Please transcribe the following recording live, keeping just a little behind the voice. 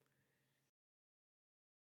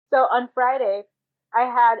So on Friday, I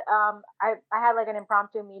had like an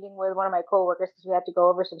impromptu meeting with one of my coworkers because we had to go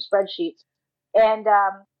over some spreadsheets, and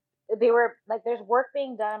they were like, "There's work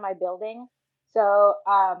being done in my building, so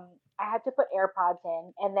I had to put AirPods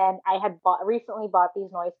in, and then I had recently bought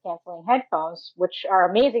these noise canceling headphones, which are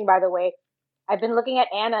amazing, by the way. I've been looking at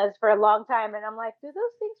Anna's for a long time, and I'm like, do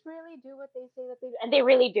those things really do what they say that they do? And they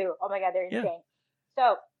really do. Oh my god, they're Yeah. insane.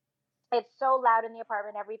 So it's so loud in the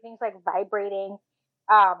apartment. Everything's like vibrating.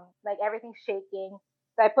 Like everything's shaking.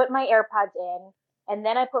 So I put my AirPods in, and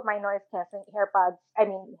then I put my noise canceling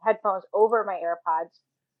headphones over my AirPods,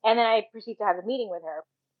 and then I proceed to have a meeting with her.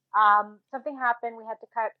 Something happened. We had to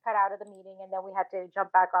cut out of the meeting, and then we had to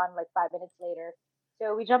jump back on like 5 minutes later.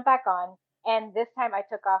 So we jumped back on, and this time I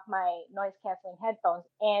took off my noise canceling headphones,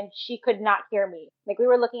 and she could not hear me. Like we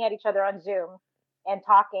were looking at each other on Zoom and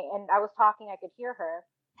talking, and I was talking. I could hear her,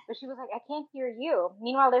 but she was like, "I can't hear you."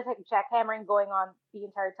 Meanwhile, there's like jackhammering going on the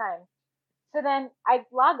entire time. So then I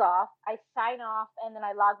log off, I sign off, and then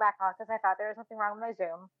I log back on because I thought there was something wrong with my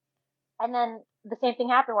Zoom. And then the same thing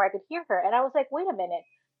happened where I could hear her, and I was like, "Wait a minute."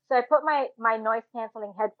 So I put my noise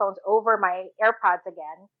canceling headphones over my AirPods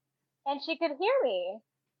again, and she could hear me.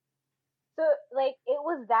 So like it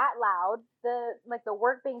was that loud. The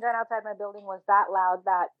work being done outside my building was that loud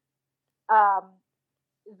that um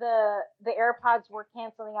the AirPods were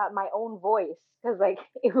canceling out my own voice because like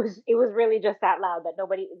it was really just that loud that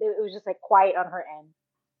nobody it was just like quiet on her end.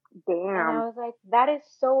 And Damn. I was like, that is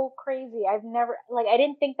so crazy. I've never like I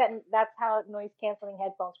didn't think that that's how noise canceling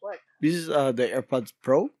headphones work. This is the AirPods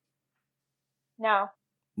Pro? No,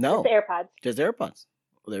 No. it's AirPods. Just AirPods.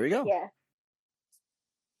 Well, there we go. Yeah.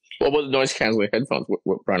 What about the noise canceling headphones?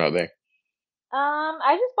 What brand are they?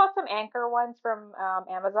 I just bought some Anchor ones from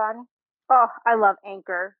Amazon. Oh, I love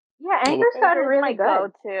Anchor. Yeah, Anchor's gotten Anchor's really my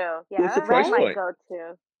good. go-to. Yeah, What's the that's price my point?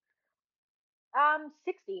 go-to.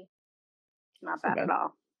 60. Not Not bad at bad.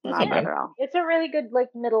 all. That's Not not bad bad. at all. It's a really good like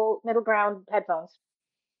middle ground headphones.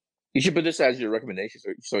 You should put this as your recommendation,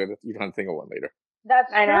 so you don't think of one later.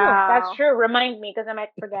 That's I true. know. That's true. Remind me because I might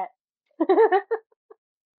forget.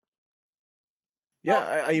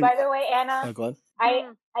 Yeah, By the way, Anna, Oh, go on. I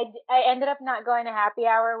ended up not going to happy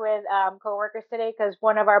hour with coworkers today because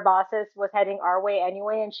one of our bosses was heading our way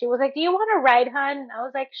anyway, and she was like, "Do you want a ride, hun?" I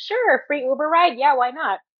was like, "Sure, free Uber ride. Yeah, why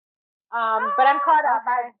not?" But I'm caught up.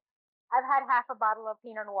 I've had half a bottle of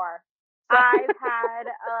Pinot Noir. So. I've had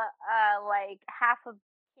like half a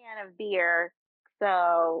can of beer,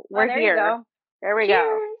 so we're there here. You go. There we Cheers.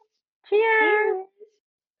 go. Cheers. Cheers.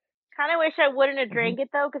 Kind of wish I wouldn't have drank it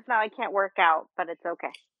though, because now I can't work out, but it's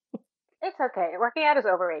okay. It's okay. Working out is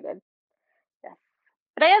overrated. Yes.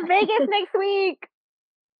 But I have Vegas next week.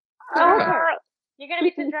 Oh, you're gonna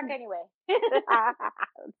be too drunk anyway.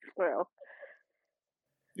 That's true.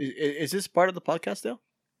 Is this part of the podcast now?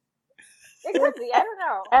 Exactly. I don't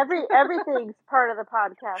know. Everything's part of the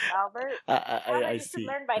podcast, Albert. I You see. should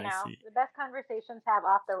learn by I now. see. The best conversations have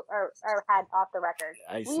off the or had off the record.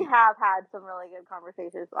 I see. We have had some really good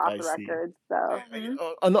conversations off I the see. record. So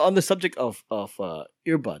On the subject of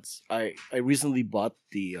earbuds, I recently bought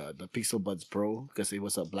the Pixel Buds Pro because it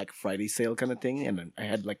was a Black Friday sale kind of thing, and then I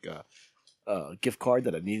had like a gift card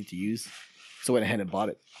that I needed to use, so I went ahead and bought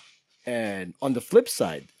it. And on the flip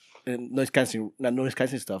side, and noise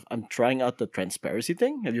canceling stuff, I'm trying out the transparency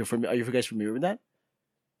thing. Are you guys familiar with that?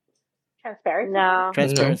 Transparency. no.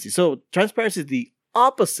 Transparency. So transparency is the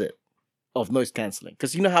opposite of noise canceling,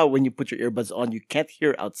 because you know how when you put your earbuds on, you can't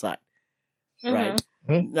hear outside, right?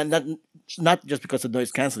 Not just because of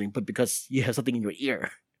noise canceling, but because you have something in your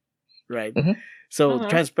ear, right? So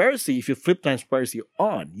transparency, if you flip transparency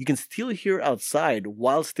on, you can still hear outside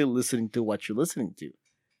while still listening to what you're listening to,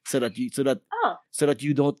 so that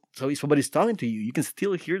you don't. So if somebody's talking to you, you can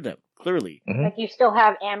still hear them clearly. Like you still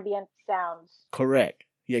have ambient sounds. Correct.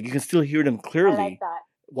 Yeah, you can still hear them I clearly like that.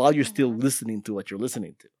 while you're still listening to what you're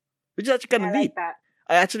listening to, which is actually kind of I neat. like that.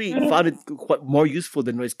 I actually found it quite more useful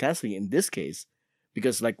than noise canceling in this case,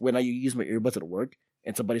 because like when I use my earbuds at work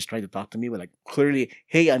and somebody's trying to talk to me, we're like clearly,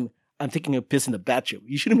 "Hey, I'm taking a piss in the bathroom.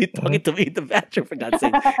 You shouldn't be talking to me in the bathroom, for God's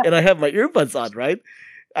sake." And I have my earbuds on, right?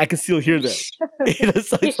 I can still hear them.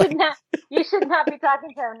 So You should not be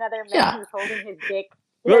talking to another man who's holding his dick.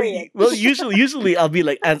 Well, usually I'll be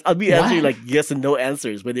answering like yes and no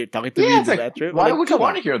answers when they're talking to me in the bathroom. Why Like, would you come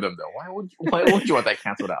want on. to hear them though? Why would you want that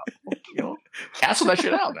canceled out? Cancel that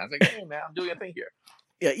shit out, man. It's like, hey man, I'm doing a thing here.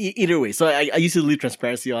 Yeah, either way. So I usually leave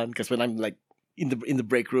transparency on, because when I'm like in the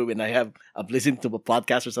break room and I'm listening to a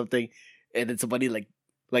podcast or something, and then somebody like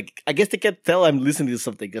I guess they can't tell I'm listening to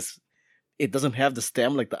something because it doesn't have the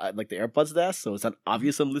stem like the AirPods does, so it's not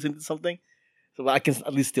obvious I'm listening to something. So I can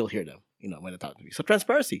at least still hear them, when they talk to me. So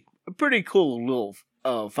transparency, a pretty cool little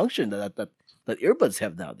function that earbuds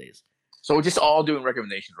have nowadays. So we're just all doing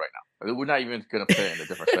recommendations right now. We're not even going to play in a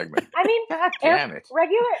different segment. I mean, God damn it.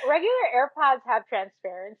 regular AirPods have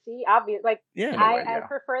transparency. Obvious, like Yeah. I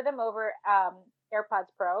prefer them over AirPods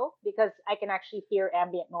Pro because I can actually hear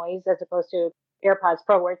ambient noise as opposed to AirPods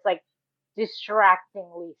Pro where it's like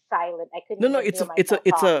distractingly silent. I couldn't. No, even it's hear myself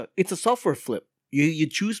talk. a software flip. You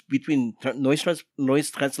choose between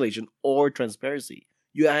noise cancellation or transparency.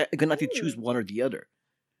 You are gonna have to choose one or the other.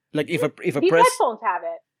 Like if I These press, headphones have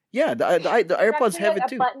it. yeah, the There's AirPods actually have like it a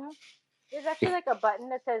too. button. There's actually like a button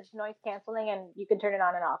that says noise canceling, and you can turn it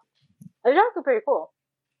on and off. It's actually pretty cool.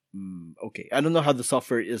 Okay, I don't know how the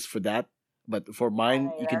software is for that, but for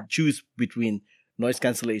mine, you can choose between noise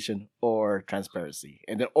cancellation or transparency,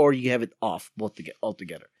 and then or you have it off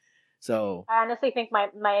altogether. So I honestly think my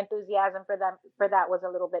enthusiasm for that was a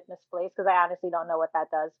little bit misplaced because I honestly don't know what that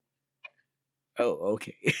does. oh,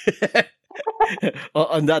 okay.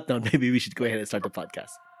 On that note, maybe we should go ahead and start the podcast.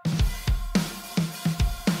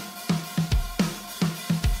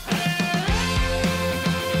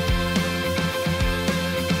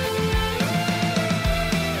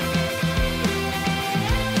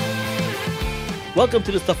 Welcome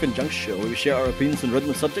to the Stuff and Junk Show, where we share our opinions on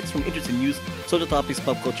random subjects from interesting news, social topics,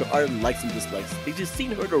 pop culture, our likes and dislikes, things you've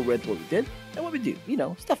seen, heard, or read what we did, and what we do,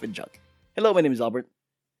 stuff and junk. Hello, my name is Albert.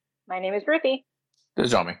 My name is Ruthie. This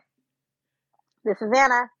is Johnny. This is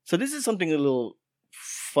Anna. So this is something a little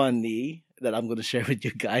funny that I'm going to share with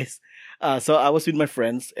you guys. So I was with my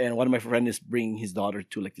friends, and one of my friends is bringing his daughter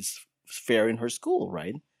to like this fair in her school,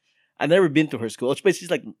 right? I've never been to her school.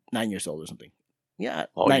 She's like 9 years old or something. Yeah.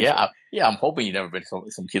 Oh yeah, yeah. I'm hoping you've never been to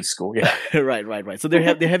some kid's school. Yeah. right. So they're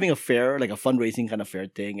having a fair, like a fundraising kind of fair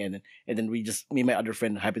thing, and then me and my other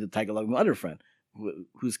friend happy to tag along with my other friend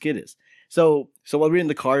whose kid is. So while we're in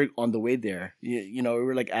the car on the way there, we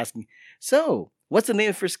were like asking, so what's the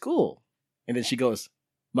name of her school? And then she goes,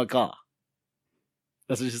 Macaw.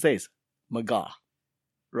 That's what she says, Macaw.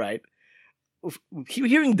 Right?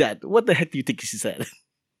 Hearing that, what the heck do you think she said?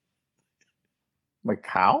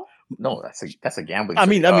 Macaw? No, that's a gambling. I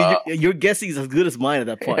mean, your guessing is as good as mine at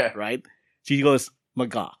that point, right? She goes,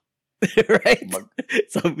 Macaw. Right?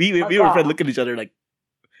 So we were friends looking at each other like,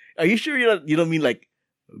 are you sure you don't mean like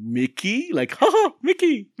Mickey? Like, haha,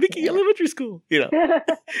 Mickey Elementary School,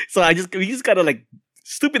 So we just kind of like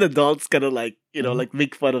stupid adults kind of like, like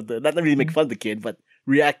make fun of not really make fun of the kid, but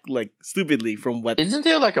react like stupidly from what. Isn't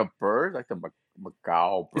there like a bird, like the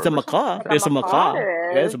macaw bird? It's a macaw. It's a macaw.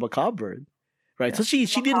 Yeah, it's a macaw bird. Right. So she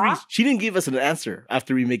didn't give us an answer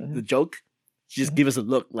after we make the joke. She just gave us a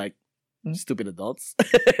look like stupid adults.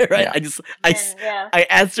 Right? Yeah. I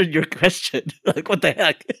answered your question. Like, what the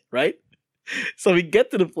heck? Right? So we get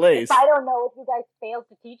to the place. If I don't know what you guys failed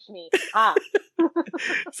to teach me.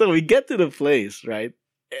 So we get to the place, right?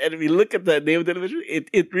 And we look at the name of the television.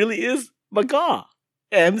 It really is Macaw.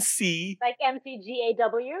 MC. Like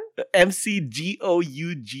MCGAW?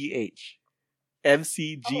 MCGOUGH.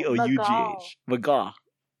 MCGOUGH. Macaw.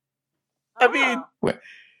 I mean,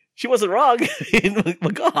 she wasn't wrong in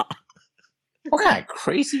Macaw. What kind of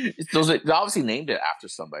crazy? Those are obviously named it after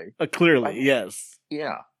somebody. Clearly, yes.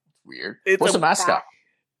 Yeah, it's weird. What's the mascot?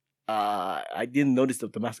 I didn't notice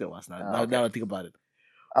that the mascot was now. Now I think about it.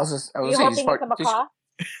 I was saying it's a macaw.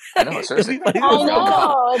 I know, seriously. I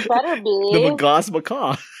know, it better be. The Macaw's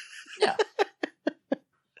macaw. Yeah.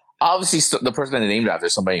 Obviously, the person that named it after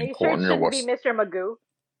somebody important or worse. Be Mr. Magoo.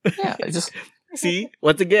 Yeah, just see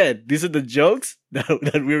once again. These are the jokes that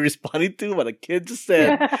we're responding to what a kid just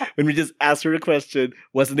said when we just asked her a question.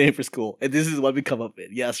 What's the name for school? And this is what we come up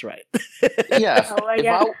with. Yes, right. Yeah. Oh my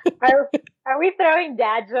God. Are we throwing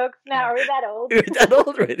dad jokes now? Are we that old? We're that old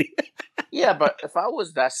already. Yeah, but if I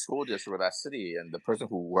was that school district or that city, and the person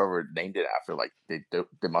whoever named it after, like they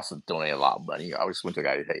must have donated a lot of money. I just went to the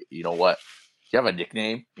guy. Hey, you know what? Do you have a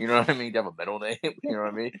nickname? You know what I mean? Do you have a middle name? You know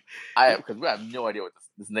what I mean? Because we have no idea what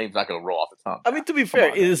this name's not going to roll off the tongue. I mean, to be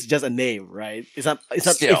fair, it is just a name, right? It's not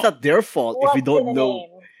their fault if we don't know.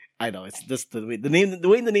 Name? I know it's just the way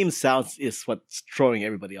the name sounds is what's throwing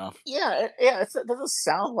everybody off. Yeah. It doesn't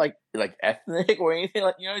sound like ethnic or anything.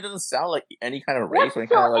 Like it doesn't sound like any kind of race or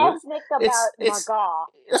anything. What's so ethnic about Macaw?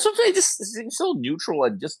 That's what I'm saying. It just seems so neutral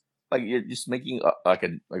and just. Like you're just making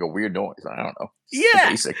a weird noise. I don't know.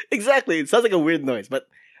 It's exactly. It sounds like a weird noise, but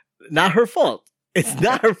not her fault. It's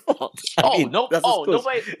not her fault.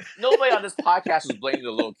 Nobody on this podcast is blaming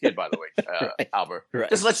the little kid. By the way, right. Albert. Right.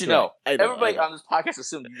 Just to let you know, everybody on this podcast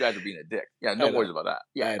assumed you guys are being a dick. Yeah, no worries about that.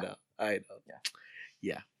 Yeah, I know.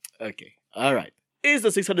 Yeah. Okay. All right. is the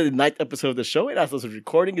 609th episode of the show, and as of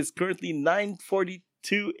recording, it's currently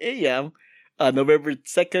 9:42 a.m. November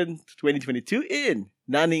 2nd, 2022 in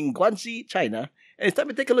Nanning, Guangxi, China. And it's time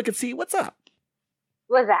to take a look and see what's up.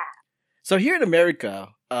 What's that? So here in America,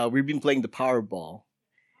 we've been playing the Powerball,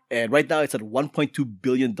 and right now it's at $1.2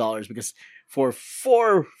 billion because for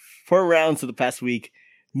four rounds of the past week,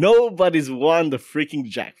 nobody's won the freaking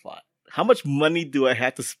jackpot. How much money do I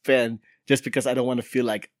have to spend just because I don't want to feel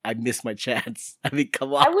like I missed my chance? I mean,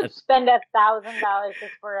 come on. I would spend $1,000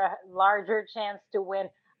 just for a larger chance to win.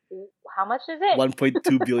 How much is it?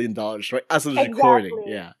 $1.2 billion, right? As of recording.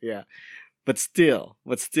 Yeah. But still,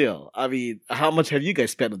 I mean, how much have you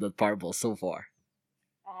guys spent on that Powerball so far?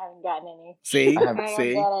 I haven't gotten any. See? I haven't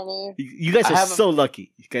got any. You guys are so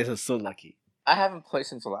lucky. You guys are so lucky. I haven't played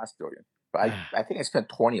since the last billion. But I think I spent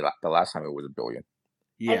 20 the last time it was a billion.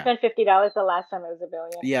 Yeah. I spent $50 the last time it was a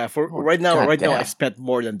billion. Yeah, right now I spent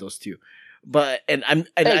more than those two. But didn't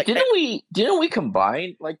we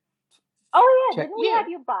combine like Oh yeah, didn't we have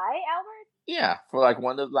you buy, Albert? Yeah, for like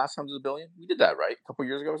one of the last times it was a billion. We did that, right? A couple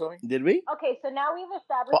years ago or something. Did we? Okay, so now we've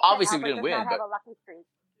established Well, obviously that we didn't win, does not but have a lucky streak.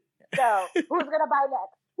 So who's gonna buy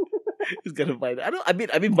next? Who's gonna buy that?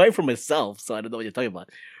 I mean buying for myself, so I don't know what you're talking about.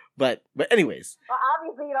 But anyways. Well,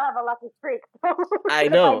 obviously you don't have a lucky streak. So I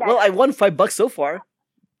know. Well, I won $5 so far.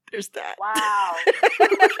 There's that. Wow.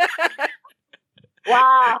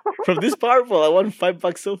 Wow. From this Powerball, I won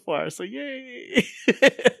 $5 so far. So yay.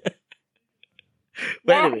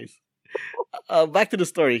 But anyways, back to the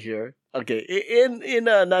story here. Okay, in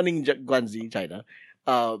Nanning, Guangxi, China,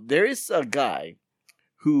 there is a guy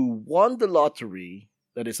who won the lottery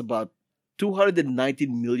that is about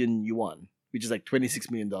 219 million yuan, which is like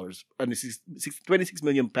 $26 million, 26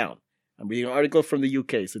 million pound. I'm reading an article from the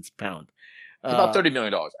UK, so it's pound. It's about $30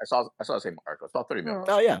 million. I saw the same article. It's about $30 million.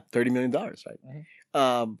 Oh yeah, $30 million, right?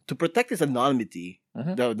 Mm-hmm. To protect his anonymity,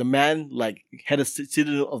 the man like had a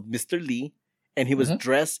pseudonym of Mr. Lee, and he was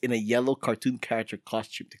dressed in a yellow cartoon character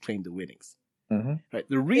costume to claim the winnings. Right.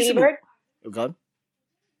 The reason. Tweety Bird? Oh God.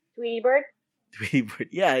 Tweety Bird? Tweety Bird.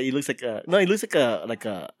 Yeah, he looks like a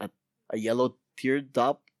yellow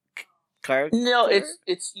teardrop character. No,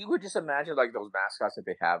 it's you would just imagine like those mascots that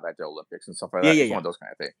they have at the Olympics and stuff like that. One of those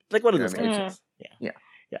kind of things. Like one of those characters.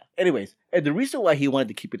 Yeah. Anyways, and the reason why he wanted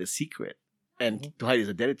to keep it a secret and to hide his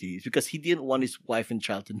identity is because he didn't want his wife and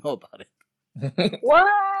child to know about it. What?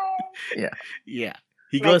 Yeah.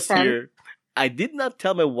 He goes here. I did not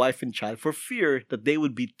tell my wife and child for fear that they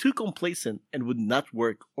would be too complacent and would not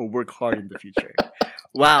work or work hard in the future.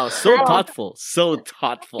 Wow, so thoughtful.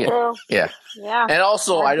 Yeah. And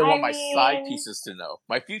also, I don't want my mean, side pieces to know,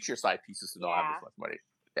 my future side pieces to know I have this much money.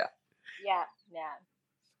 Yeah.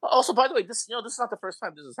 Also, by the way, this is not the first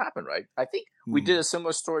time this has happened, right? I think we did a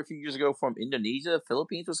similar story a few years ago from Indonesia,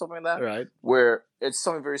 Philippines, or something like that. Right. Where it's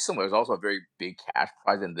something very similar. It was also a very big cash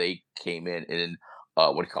prize, and they came in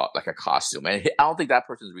what do you call it, like a costume. And I don't think that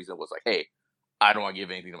person's reason was like, hey, I don't want to give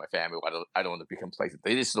anything to my family. I don't want to be complacent.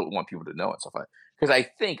 They just don't want people to know and stuff like that. Because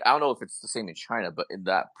I don't know if it's the same in China, but in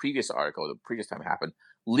that previous article, the previous time it happened,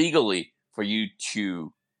 legally for you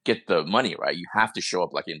to get the money, right, you have to show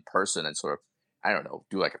up like in person and sort of, I don't know,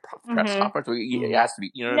 do like a press conference. It has to be,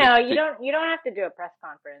 you know. No, you don't. You don't have to do a press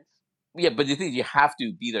conference. Yeah, but the thing is, you have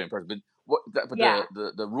to be there in person.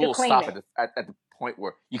 The rules stop at the point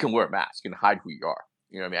where you can wear a mask, you can hide who you are.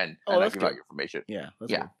 You know what I mean? And not give out your information. Yeah.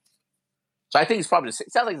 Good. So I think it's probably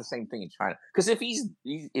it sounds like the same thing in China. Because if he's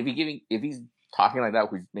talking like that,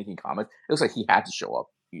 if he's making comments, it looks like he had to show up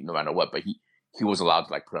no matter what. But he was allowed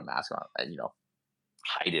to like put a mask on and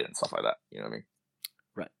hide it and stuff like that. You know what I mean?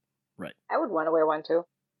 Right. I would want to wear one too.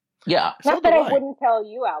 Yeah. Not that I wouldn't tell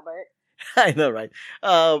you, Albert. I know, right?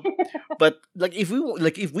 But like if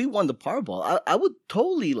we won the Powerball, I would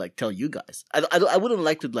totally like tell you guys. I wouldn't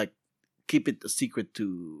like to like keep it a secret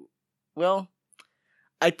to. Well,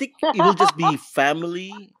 I think it will just be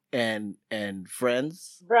family and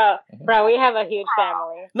friends. Bro, we have a huge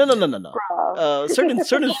family. No.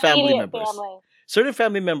 Certain family members. Family. Certain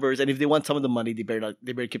family members, and if they want some of the money, they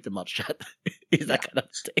better keep them up shut. Is that kind of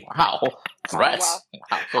thing? Wow, threats.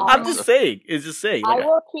 Wow. I'm just saying. It's just saying. I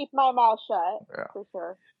will keep my mouth shut for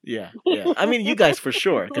sure. Yeah. I mean, you guys for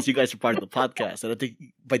sure, because you guys are part of the podcast, and I think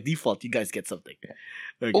by default you guys get something.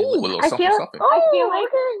 Okay. Ooh, a little something. I feel like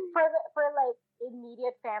for like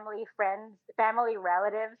immediate family, friends, family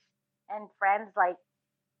relatives, and friends, like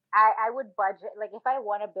I would budget, like if I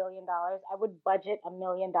won $1 billion, I would budget $1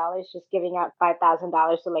 million just giving out $5,000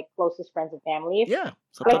 to like closest friends and families. Yeah,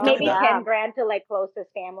 like maybe 10 grand to like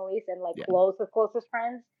closest families and like closest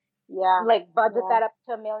friends. Yeah, like budget that up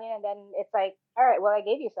to $1 million, and then it's like, all right, well, I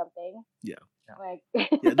gave you something. Yeah. Like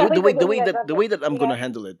Yeah, like the way looking at the something. way that I'm Yeah. gonna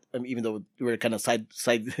handle it, even though we're kind of side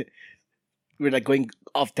we're like going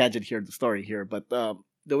off tangent here, the story here, but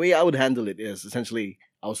the way I would handle it is essentially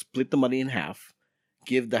I'll split the money in half,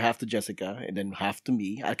 give the half to Jessica, and then half to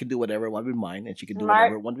me. I can do whatever I want with mine, and she can do Smart,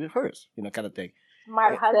 whatever I want with hers, kind of thing.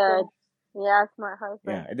 smart Eh, husband. Yeah, smart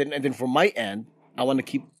Yeah, husband. and then from my end, I want to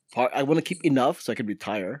keep I want to keep enough so I can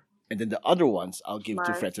retire, and then the other ones I'll give to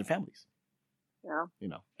Smart. friends and families. Yeah.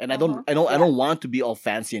 And Mhm. I Yeah. don't want to be all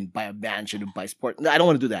fancy and buy a mansion and buy sport. No, I don't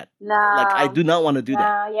want to do that. No. Like I do not want to do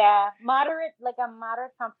that. Yeah. Moderate, like a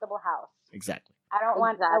moderate, comfortable house. Exactly. I don't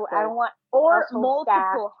want. Exactly. I don't want Or household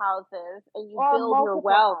staff multiple houses, and you or build your multiple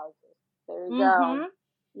wealth. houses. There you Mhm. go.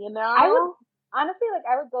 You know. I would honestly like.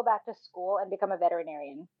 I would go back to school and become a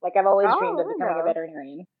veterinarian. Like I've always dreamed of there you becoming a go.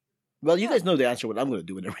 veterinarian. Well, you guys know the answer what I'm going to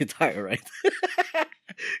do when I retire, right?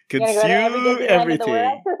 You're gonna go to every Consume Disneyland in the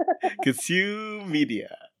world. everything. Consume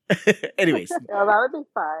media. Anyways, Yeah, that would be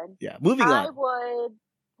fun. yeah. Moving I on. would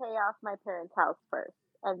pay off my parents' house first,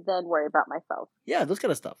 and then worry about myself. Yeah, those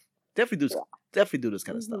kind of stuff. Definitely do this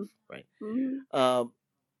kind of stuff, right? Mm-hmm.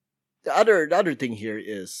 The other thing here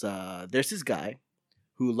is there's this guy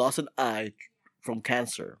who lost an eye from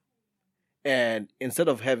cancer, and instead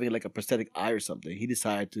of having like a prosthetic eye or something, he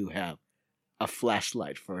decided to have a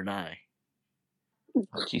flashlight for an eye.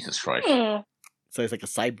 Oh, Jesus Christ. So it's like a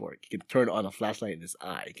cyborg. He can turn on a flashlight in his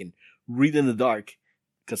eye. He can read in the dark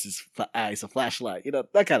because his eye is a flashlight.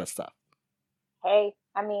 That kind of stuff. Hey,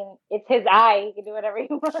 I mean, it's his eye. He can do whatever he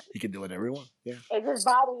wants. He can do whatever he wants. Yeah, It's his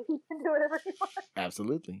body. He can do whatever he wants.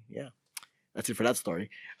 absolutely. Yeah. That's it for that story.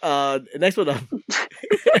 Next one up.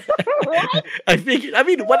 I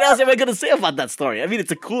mean, what else am I gonna say about that story? I mean,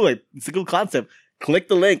 it's a cool concept. Click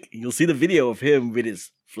the link, you'll see the video of him with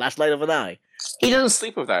his flashlight of an eye. He doesn't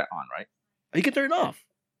sleep with that on, right? He can turn it off.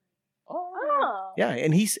 Oh. Yeah,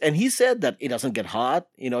 and he said that it doesn't get hot.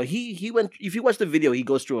 He went. If you watch the video, he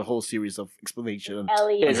goes through a whole series of explanation.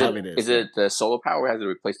 Ellie. Is how it, it is it the solar power? Or has to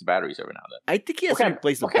replace the batteries every now and then? I think he has to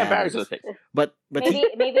replace the What kind of batteries batteries. does it take? But Maybe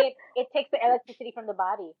it takes the electricity from the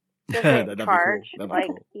body. Does that'd it be charge? cool. That'd be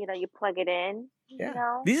Like, cool. you plug it in. Yeah, You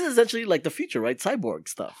know? this is essentially like the future, right? Cyborg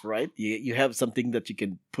stuff, right? You have something that you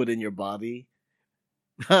can put in your body.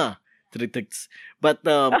 Huh. But since I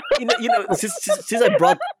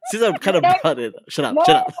kind of brought it. Shut up!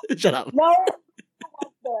 Shut up! No,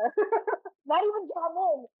 there. Not even John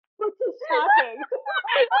in. Which is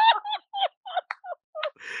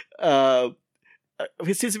shocking.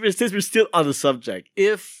 Since we're still on the subject,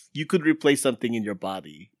 if you could replace something in your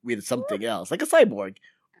body with something else, like a cyborg,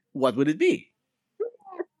 what would it be?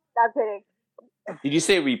 Not kidding. Did you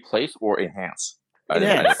say replace or enhance?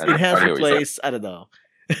 Enhance, replace. I don't know.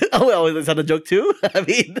 Oh, well, is that a joke too? I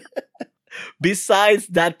mean, besides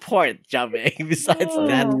that part, Jamie. Besides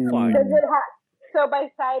that part. Does it so by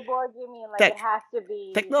cyborg you mean like it has to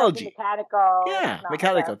be technology, mechanical? Yeah,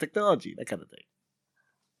 mechanical technology, that kind of thing.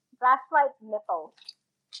 Flashlight nipples.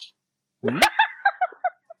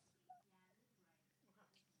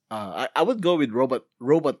 I would go with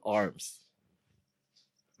robot arms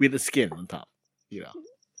with the skin on top. I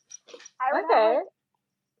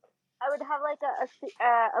would have like a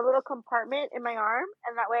little compartment in my arm,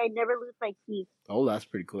 and that way I never lose my keys. Oh, that's a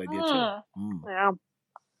pretty cool idea too. Yeah.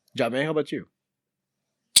 Jamie, how about you?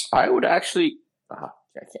 I would actually.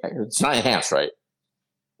 It's not enhance, right?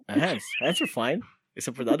 Enhance are fine,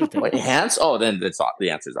 except for the other thing. Wait, enhance? Oh, then the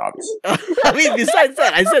answer is obvious. I mean, besides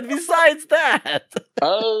that, I said besides that.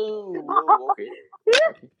 Oh, okay.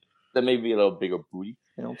 That may be a little bigger booty.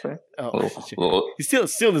 You know what I'm saying? Oh, he's still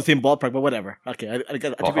in the same ballpark, but whatever. Okay, I think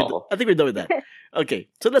we're done with that. Okay,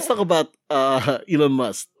 so let's talk about Elon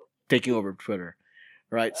Musk taking over Twitter.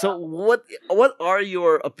 Right. So what are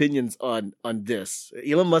your opinions on this?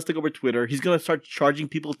 Elon Musk took over Twitter. He's gonna start charging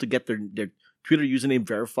people to get their Twitter username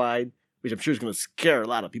verified, which I'm sure is gonna scare a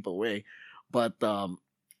lot of people away. But and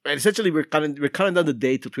essentially we're counting down the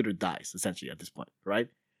day till Twitter dies, essentially at this point, right?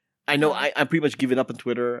 I know I'm pretty much given up on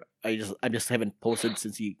Twitter. I just haven't posted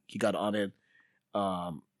since he got on it.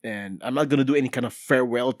 And I'm not gonna do any kind of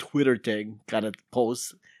farewell Twitter thing kind of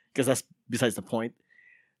post because that's besides the point.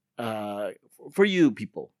 For you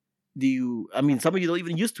people, some of you don't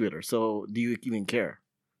even use Twitter, so do you even care?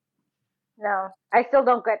 No, I still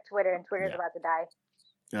don't get Twitter, and Twitter's about to die.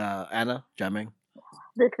 Anna, Jaming?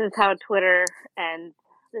 This is how Twitter ends.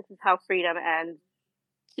 This is how freedom ends.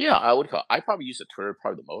 Yeah, I probably use the Twitter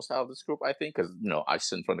probably the most out of this group, I think, because I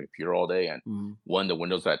sit in front of the computer all day, and one of the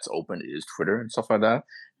windows that's open is Twitter and stuff like that.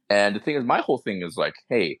 And the thing is, my whole thing is like,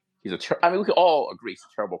 hey, we can all agree he's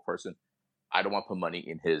a terrible person. I don't want to put money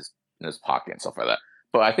in his pocket and stuff like that.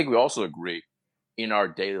 But I think we also agree in our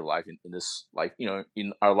daily life, in this life,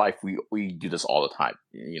 in our life, we do this all the time.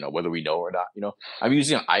 Whether we know or not. I'm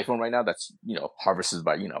using an iPhone right now that's harvested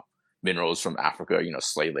by minerals from Africa,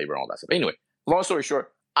 slave labor and all that stuff. Anyway, long story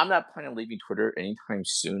short, I'm not planning on leaving Twitter anytime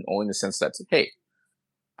soon. Only in the sense that, hey,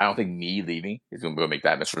 I don't think me leaving is going to make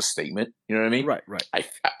that much of a statement. You know what I mean? Right.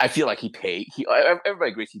 I feel like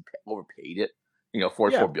everybody agrees he overpaid it.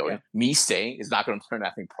 $44 billion. Yeah. Me staying is not going to turn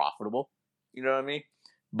that thing profitable. You know what I mean?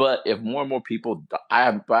 But if more and more people, I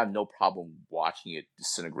have no problem watching it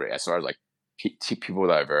disintegrate. As far as like people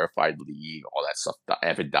that I verified leave, all that stuff.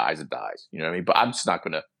 And if it dies, it dies. You know what I mean? But I'm just not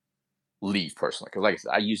going to leave personally because, like I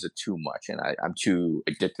said, I use it too much and I'm too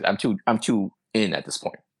addicted. I'm too in at this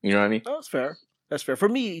point. You know what I mean? Oh, that's fair. That's fair. For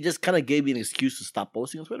me, it just kind of gave me an excuse to stop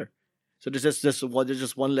posting on Twitter. So there's just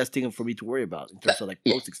one less thing for me to worry about in terms of like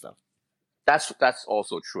posting stuff. That's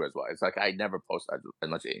also true as well. It's like I never post as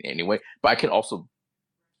much anyway, but I can also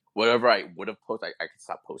whatever I would have posted, I can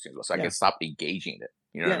stop posting as well. So I can stop engaging it.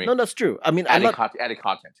 You know what I mean? No, that's true. I mean, adding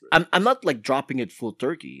content to it. I'm not like dropping it full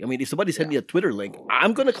turkey. I mean, if somebody sent me a Twitter link,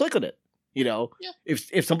 I'm gonna click on it.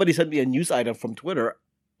 If somebody sent me a news item from Twitter,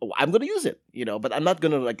 I'm gonna use it. But I'm not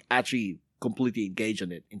gonna like actually completely engage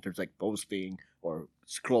in it in terms of like posting or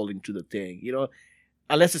scrolling through the thing.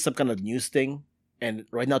 Unless it's some kind of news thing. And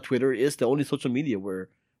right now, Twitter is the only social media where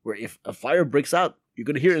if a fire breaks out, you're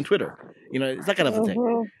gonna hear it on Twitter. It's that kind of a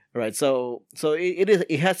thing, right? So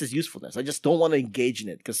it has its usefulness. I just don't want to engage in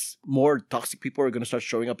it because more toxic people are gonna start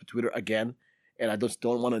showing up on Twitter again, and I just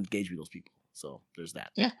don't want to engage with those people. So there's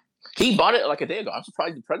that. Yeah, he bought it like a day ago. I'm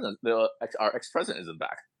surprised our ex-president isn't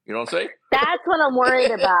back. You know what I'm saying? That's what I'm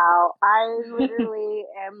worried about. I literally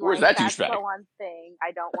am Where's like, that that's the douchebag? one thing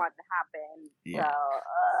I don't want to happen. Yeah. So,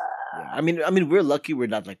 Yeah. I mean, we're lucky we're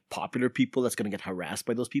not like popular people that's gonna get harassed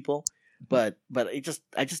by those people. But I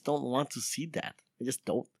just don't want to see that. I just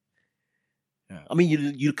don't. Yeah. I mean,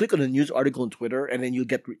 you click on a news article on Twitter, and then you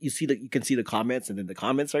can see the comments, and then the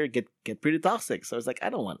comments get pretty toxic. So it's like I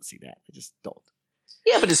don't want to see that. I just don't.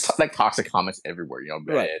 Yeah, but it's like toxic comments everywhere,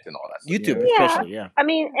 Reddit and all that stuff. YouTube, especially, yeah. I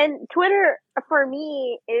mean, and Twitter, for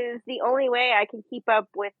me, is the only way I can keep up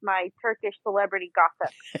with my Turkish celebrity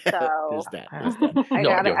gossip. So There's that. I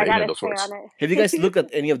gotta stay on it. Have you guys looked at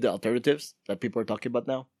any of the alternatives that people are talking about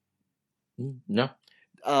now? No.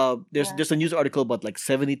 There's a news article about like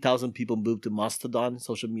 70,000 people moved to Mastodon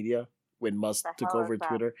social media when Musk took over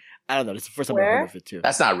Twitter. I don't know. It's the first time I've heard of it too.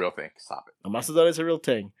 That's not a real thing. Stop it. Mastodon is a real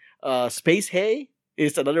thing. Space Hey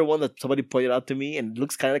is another one that somebody pointed out to me, and it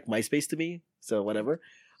looks kind of like MySpace to me. So whatever.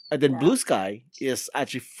 And then Blue Sky is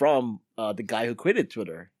actually from the guy who created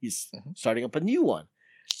Twitter. He's starting up a new one,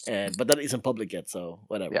 but that isn't public yet. So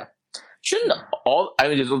whatever. Yeah. Shouldn't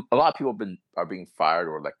there's a lot of people are being fired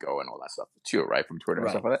or let go and all that stuff too, right? From Twitter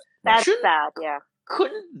and stuff like that. That's sad, yeah.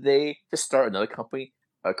 Couldn't they just start another company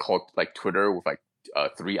called like Twitter with like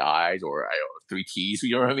 3 I's or 3 T's?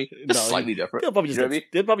 You know what I mean? Just slightly different. They'll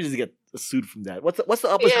probably just get sued from that. What's the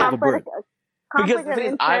opposite of a bird? Conflict of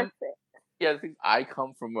interest. The thing I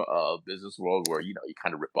come from a business world where you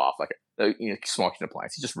kind of rip off like a small kitchen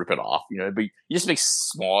appliance. You just rip it off, but you just make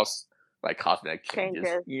small like cosmetic changes.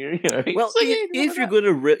 Well, if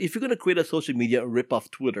you're gonna create a social media and rip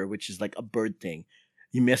off Twitter, which is like a bird thing,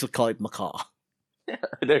 you may as well call it Macaw.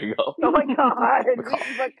 There you go. Oh my god!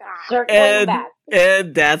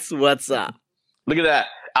 And that's what's up. Look at that.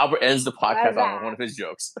 Albert ends the podcast on one of his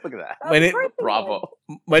jokes. Look at that. Bravo.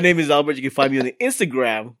 My name is Albert. You can find me on the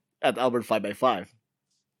Instagram at Albert5x5.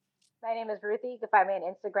 My name is Ruthie. You can find me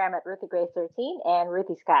on Instagram at RuthieGrace13 and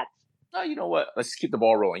Ruthie Scott. Oh, you know what? Let's keep the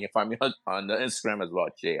ball rolling. You can find me on the Instagram as well,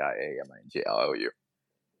 JIAMINJLOU.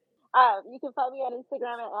 You can find me on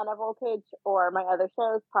Instagram at Anna Voltage or my other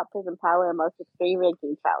shows, Pop Prison Power and Most Extreme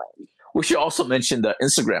Ranking Challenge. We should also mention the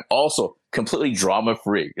Instagram, also completely drama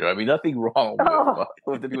free. You know what I mean? Nothing wrong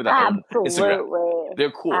with the people that own Instagram.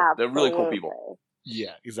 They're cool. Absolutely. They're really cool people.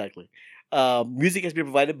 Yeah, exactly. Music has been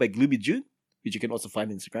provided by Gloomy June, which you can also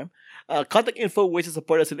find on Instagram. Contact info, ways to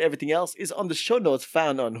support us, and everything else is on the show notes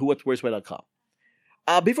found on whowhatwhereswhy.com.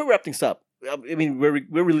 Before we wrap things up, I mean,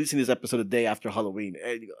 we're releasing this episode a day after Halloween.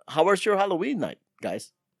 How was your Halloween night,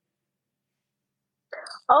 guys?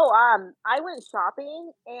 I went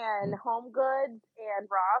shopping and Home Goods and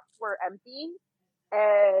Ross were empty,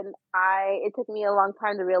 and it took me a long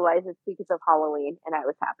time to realize it's because of Halloween, and I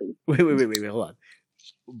was happy. Wait, hold on.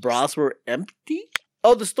 Bras were empty?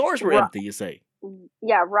 Oh, the stores were empty, you say?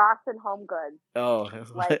 Yeah, Ross and Home Goods. Oh,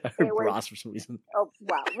 like, I heard Bras for some reason. Oh,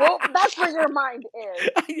 wow. Well, that's where your mind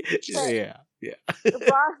is. Yeah.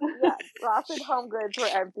 Ross and Home Goods were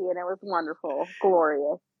empty, and it was wonderful,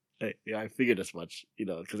 glorious. I figured as much,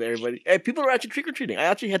 because people were actually trick or treating. I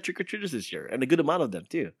actually had trick or treaters this year, and a good amount of them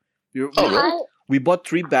too. We bought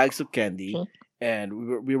 3 bags of candy,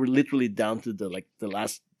 and we were literally down to the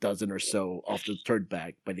last dozen or so of the 3rd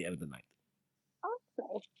bag by the end of the night.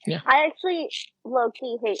 Okay. Yeah. I actually low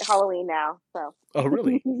key hate Halloween now. So. Oh,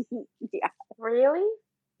 really? Yeah. Really?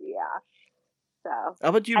 Yeah. So. How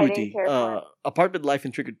about you, I didn't Ruthie? care for it. Apartment life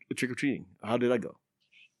and trick or treating. How did that go?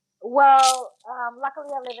 Well, luckily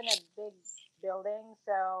I live in a big building,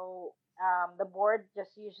 so the board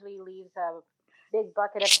just usually leaves a big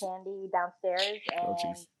bucket of candy downstairs, Oh,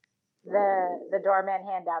 and jeez. the doorman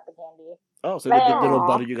hand out the candy. Oh, so they don't Aw.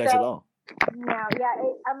 bother you guys at all. No, yeah,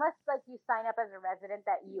 unless like you sign up as a resident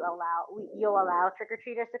that you'll allow trick or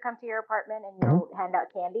treaters to come to your apartment and you'll hand out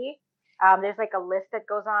candy. There's like a list that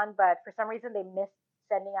goes on, but for some reason they missed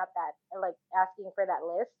sending out that like asking for that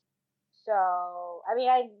list. So I mean,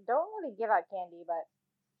 I don't really give out candy, but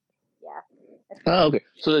yeah. Oh, okay.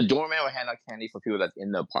 So the doorman will hand out candy for people that's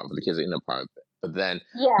in the apartment, for the kids in the apartment. But then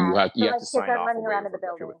Yeah, you have so to like kids sign aren't off running or around waiver in the for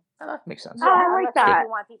that. building. Oh, that makes sense. Yeah, I like unless that. you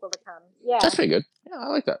want people to come. Yeah, That's pretty good. Yeah, I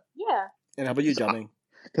like that. yeah. And how about you, Jiaming?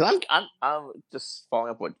 Because I'm just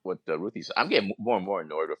following up what Ruthie said. I'm getting more and more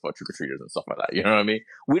annoyed with trick or treaters and stuff like that. You know what I mean?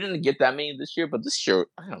 We didn't get that many this year, but this year,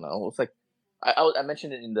 I don't know. It's like I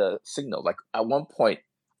mentioned it in the signal. Like at one point,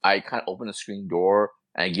 I kind of open the screen door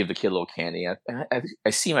and I give the kid a little candy. And I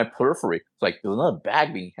see my periphery. It's like there's another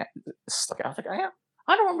bag being stuck. I was like,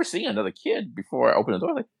 I don't remember seeing another kid before I opened the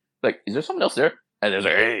door. Like, is there someone else there? And there's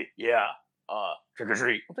like, hey, yeah, trick or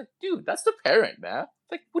treat. I'm like, dude, that's the parent, man.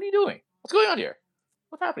 It's like, what are you doing? What's going on here?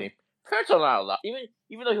 What's happening? Parents are not allowed.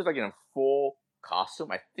 Even though he was like in a full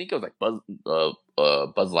costume, I think it was like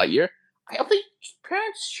Buzz Lightyear. I don't think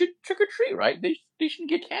parents should trick or treat, right? They shouldn't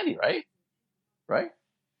get candy, right? Right?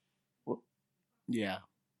 Yeah.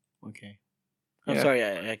 Okay. I'm Yeah.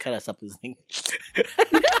 sorry, I kind of stopped listening.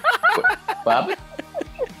 Bob?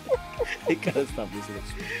 I kind of stopped listening.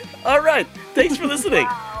 All right. Thanks for listening.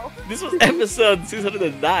 Wow. This was episode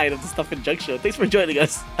 609 of the Stuff and Junk Show. Thanks for joining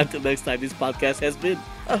us. Until next time, this podcast has been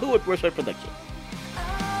a Who Would Worship production.